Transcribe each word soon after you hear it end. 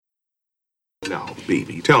Now,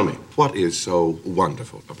 Baby, tell me, what is so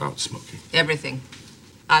wonderful about smoking? Everything.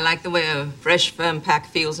 I like the way a fresh, firm pack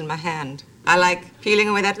feels in my hand. I like peeling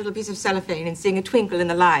away that little piece of cellophane and seeing a twinkle in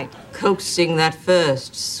the light, coaxing that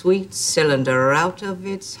first sweet cylinder out of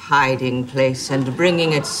its hiding place and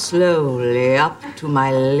bringing it slowly up to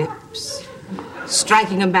my lips,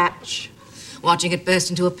 striking a match, watching it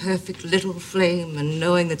burst into a perfect little flame and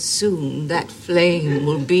knowing that soon that flame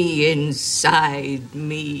will be inside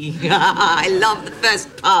me. I love the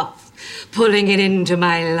first puff, pulling it into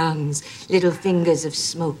my lungs, little fingers of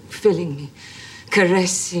smoke filling me,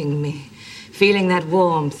 caressing me, feeling that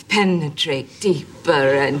warmth penetrate deeper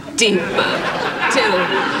and deeper till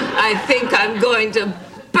I think I'm going to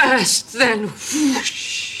burst, then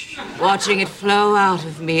whoosh, watching it flow out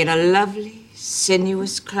of me in a lovely,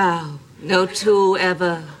 sinuous cloud. No two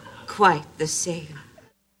ever quite the same.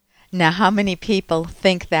 Now, how many people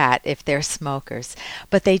think that if they're smokers?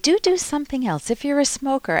 But they do something else. If you're a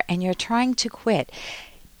smoker and you're trying to quit,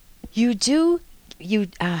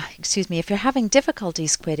 if you're having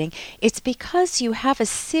difficulties quitting, it's because you have a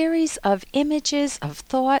series of images, of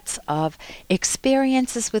thoughts, of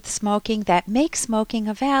experiences with smoking that make smoking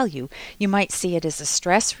a value. You might see it as a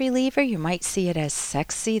stress reliever. You might see it as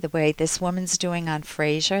sexy, the way this woman's doing on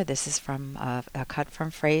Frasier. This is from a cut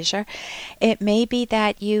from Frasier. It may be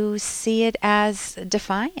that you see it as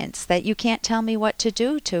defiance, that you can't tell me what to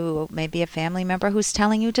do, to maybe a family member who's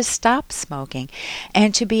telling you to stop smoking.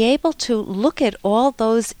 And to be able to look at all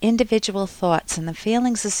those individual thoughts and the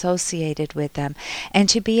feelings associated with them, and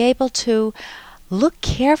to be able to look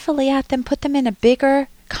carefully at them, put them in a bigger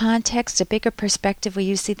context, a bigger perspective where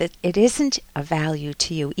you see that it isn't a value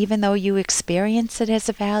to you, even though you experience it as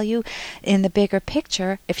a value. In the bigger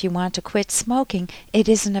picture, if you want to quit smoking, it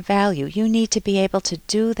isn't a value. You need to be able to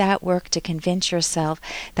do that work to convince yourself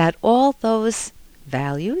that all those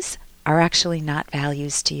values are actually not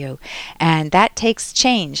values to you. And that takes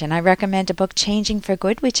change. And I recommend a book, Changing for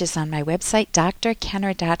Good, which is on my website,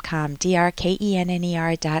 drkenner.com,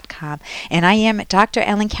 drkenner.com. And I am Dr.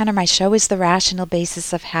 Ellen Kenner. My show is The Rational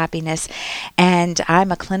Basis of Happiness. And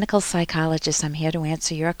I'm a clinical psychologist. I'm here to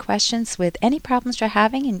answer your questions with any problems you're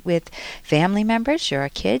having with family members, your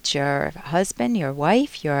kids, your husband, your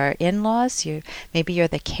wife, your in-laws. Maybe you're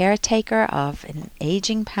the caretaker of an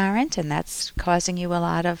aging parent, and that's causing you a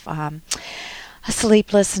lot of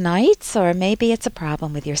sleepless nights, or maybe it's a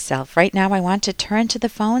problem with yourself. Right now I want to turn to the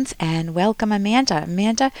phones and welcome Amanda.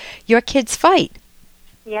 Amanda, your kids fight.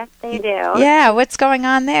 Yes, they do. Yeah, what's going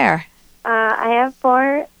on there? I have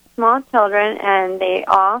 4 small children, and they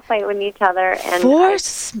all fight with each other. And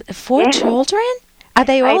Four children? Are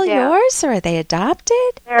they all yours, or are they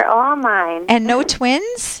adopted? They're all mine. And no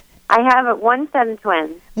twins? I have one set of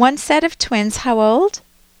twins. One set of twins. How old?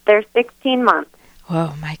 They're 16 months.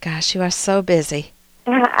 Oh, my gosh, you are so busy.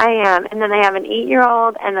 I am. And then I have an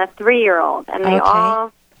 8-year-old and a 3-year-old, and they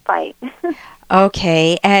all fight.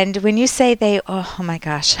 Okay, and when you say oh my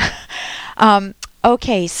gosh.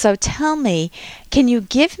 Okay, so tell me, can you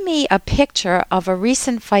give me a picture of a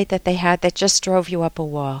recent fight that they had that just drove you up a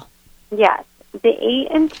wall? Yes. The 8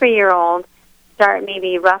 and 3-year-old start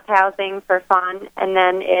maybe roughhousing for fun, and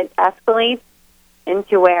then it escalates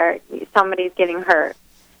into where somebody's getting hurt.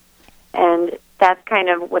 And that's kind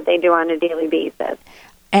of what they do on a daily basis.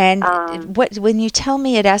 And when you tell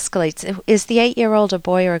me it escalates, is the 8-year-old a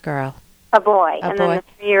boy or a girl? A boy, then the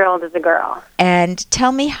 3-year-old is a girl. And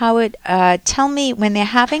tell me tell me when they're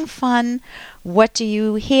having fun, what do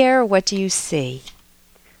you hear, what do you see?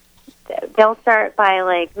 They'll start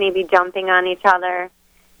by maybe jumping on each other,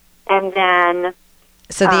 and then...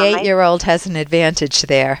 So the 8-year-old has an advantage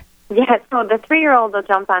there. Yeah, so the 3-year-old will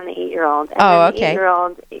jump on the 8-year-old. And then the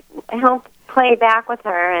 8-year-old, he'll play back with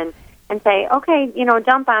her and say, okay,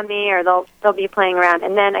 jump on me, or they'll be playing around.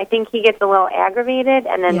 And then I think he gets a little aggravated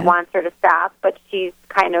and then wants her to stop, but she's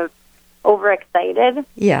kind of overexcited.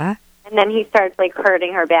 Yeah. And then he starts,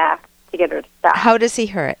 hurting her back to get her to stop. How does he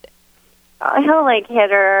hurt? He'll,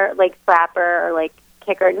 hit her, slap her, or,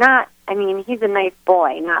 kick her. He's a nice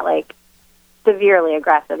boy, not, severely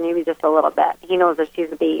aggressive, maybe just a little bit. He knows that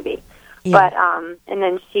she's a baby. Yeah. But, and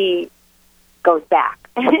then she goes back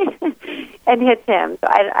and hits him. So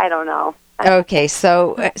I don't know. Okay,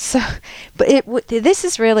 but this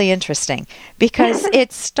is really interesting because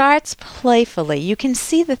it starts playfully. You can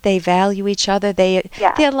see that they value each other.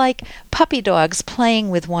 They're like puppy dogs playing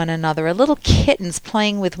with one another, little kittens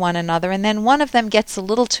playing with one another, and then one of them gets a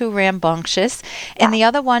little too rambunctious, and the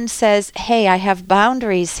other one says, hey, I have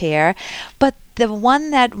boundaries here, but the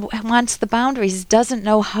one that wants the boundaries doesn't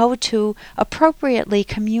know how to appropriately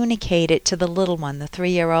communicate it to the little one, the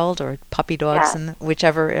 3-year-old, or puppy dogs, and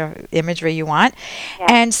whichever imagery you want. Yeah.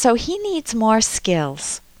 And so he needs more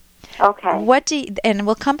skills. Okay. And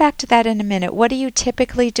we'll come back to that in a minute. What do you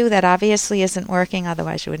typically do that obviously isn't working?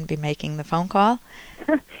 Otherwise, you wouldn't be making the phone call.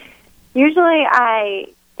 Usually I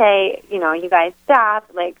say, you guys stop,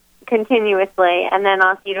 like, continuously, and then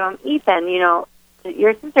I'll say to him, Ethan, your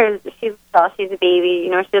sister, she's a baby,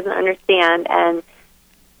 she doesn't understand, and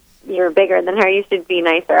you're bigger than her, you should be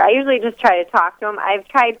nicer. I usually just try to talk to him. I've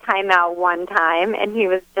tried timeout one time, and he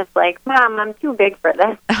was just like, Mom, I'm too big for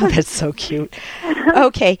this. Oh, that's so cute.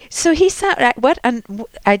 Okay, so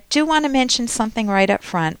I do want to mention something right up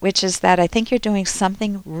front, which is that I think you're doing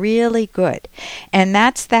something really good, and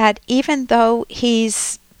that's that even though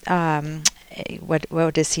he's,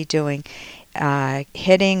 what is he doing?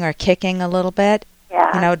 Hitting or kicking a little bit?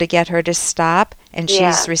 Yeah. To get her to stop, and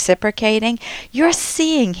she's reciprocating. You're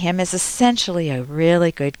seeing him as essentially a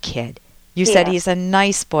really good kid. You said he's a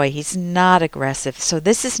nice boy. He's not aggressive. So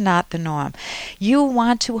this is not the norm. You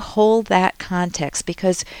want to hold that context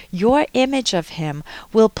because your image of him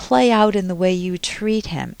will play out in the way you treat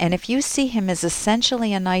him. And if you see him as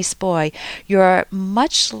essentially a nice boy, you're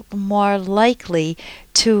much more likely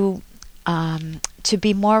to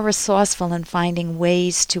be more resourceful in finding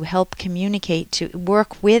ways to help communicate, to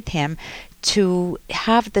work with him, to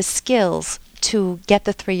have the skills to get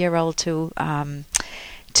the 3-year-old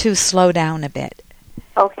to slow down a bit.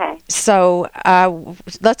 Okay. So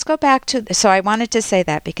let's go back to... So I wanted to say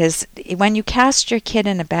that because when you cast your kid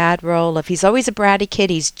in a bad role, if he's always a bratty kid,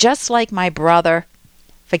 he's just like my brother,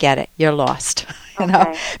 forget it. You're lost.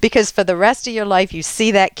 Because for the rest of your life, you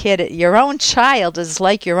see that kid, your own child is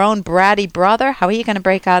like your own bratty brother. How are you going to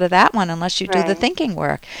break out of that one unless you do the thinking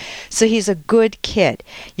work? So he's a good kid.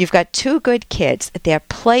 You've got 2 good kids. They're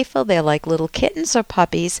playful. They're like little kittens or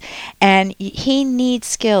puppies, and he needs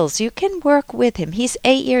skills. You can work with him. He's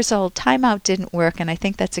 8 years old. Timeout didn't work, and I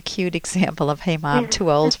think that's a cute example of, hey, Mom,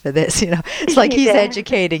 too old for this. It's like he's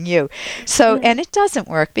educating you. So, and it doesn't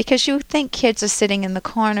work because you think kids are sitting in the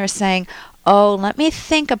corner saying, oh, let me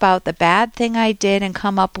think about the bad thing I did and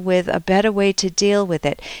come up with a better way to deal with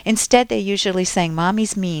it. Instead, they're usually saying,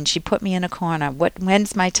 Mommy's mean. She put me in a corner.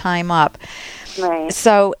 When's my time up? Right.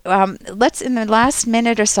 So let's, in the last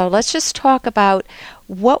minute or so, let's just talk about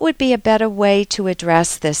what would be a better way to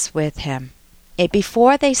address this with him.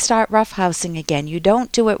 Before they start roughhousing again, you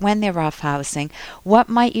don't do it when they're roughhousing. What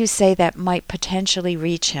might you say that might potentially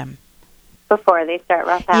reach him? Before they start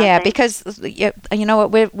roughhousing. Yeah, because you know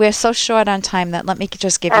what, we're so short on time that let me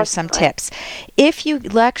just give you some tips. If you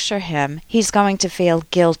lecture him, he's going to feel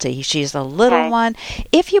guilty. She's a little one.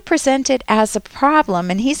 If you present it as a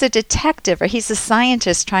problem, and he's a detective or he's a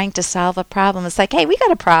scientist trying to solve a problem, it's like, hey, we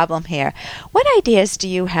got a problem here. What ideas do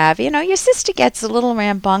you have? Your sister gets a little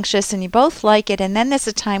rambunctious and you both like it, and then there's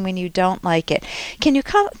a time when you don't like it.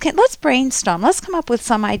 Let's brainstorm. Let's come up with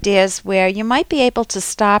some ideas where you might be able to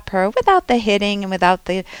stop her without the hitting and without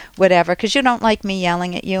the whatever, because you don't like me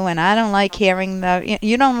yelling at you, and I don't like hearing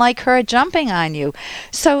you don't like her jumping on you.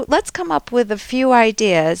 So let's come up with a few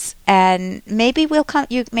ideas, and maybe you'll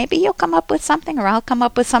come up with something, or I'll come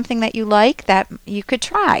up with something that you like that you could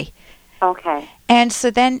try. Okay. And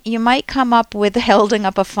so then you might come up with holding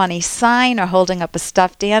up a funny sign or holding up a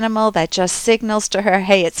stuffed animal that just signals to her,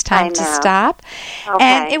 hey, it's time to stop. Okay.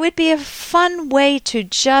 And it would be a fun way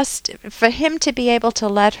for him to be able to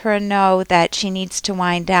let her know that she needs to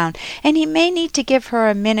wind down. And he may need to give her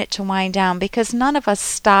a minute to wind down because none of us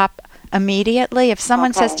stop immediately. If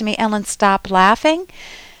someone says to me, Ellen, stop laughing,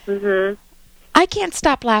 I can't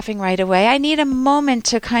stop laughing right away. I need a moment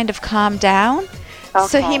to kind of calm down. Okay.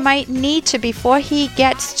 So he might need to, before he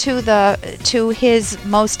gets to his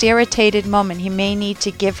most irritated moment, he may need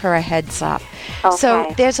to give her a heads up. Okay.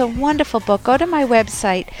 So there's a wonderful book. Go to my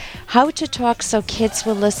website, How to Talk So Kids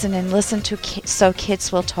Will Listen, and Listen to So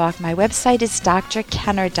Kids Will Talk. My website is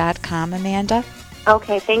drkenner.com, Amanda.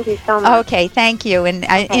 Okay, thank you so much. Okay, thank you, and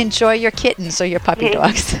I enjoy your kittens or your puppy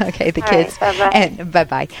dogs. Okay, the kids. Right, bye-bye. And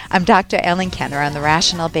bye-bye. I'm Dr. Ellen Kenner on the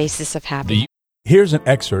Rational Basis of Happiness. Here's an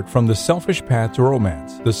excerpt from The Selfish Path to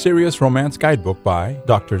Romance, the Serious Romance Guidebook by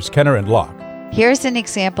Drs. Kenner and Locke. Here's an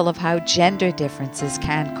example of how gender differences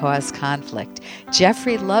can cause conflict.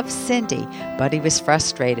 Jeffrey loved Cindy, but he was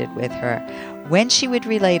frustrated with her. When she would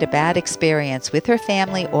relate a bad experience with her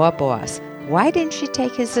family or boss, Why didn't she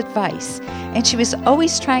take his advice? And she was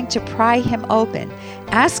always trying to pry him open,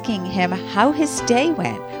 asking him how his day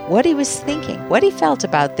went, what he was thinking, what he felt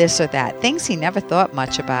about this or that, things he never thought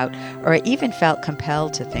much about or even felt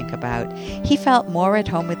compelled to think about. He felt more at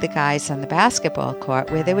home with the guys on the basketball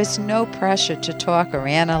court where there was no pressure to talk or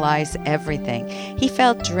analyze everything. He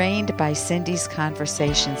felt drained by Cindy's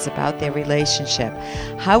conversations about their relationship.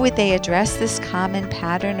 How would they address this common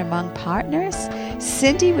pattern among partners?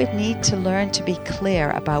 Cindy would need to learn to be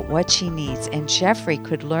clear about what she needs, and Jeffrey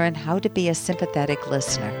could learn how to be a sympathetic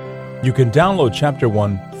listener. You can download Chapter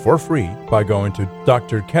 1 for free by going to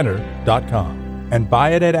drkenner.com and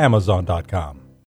buy it at amazon.com.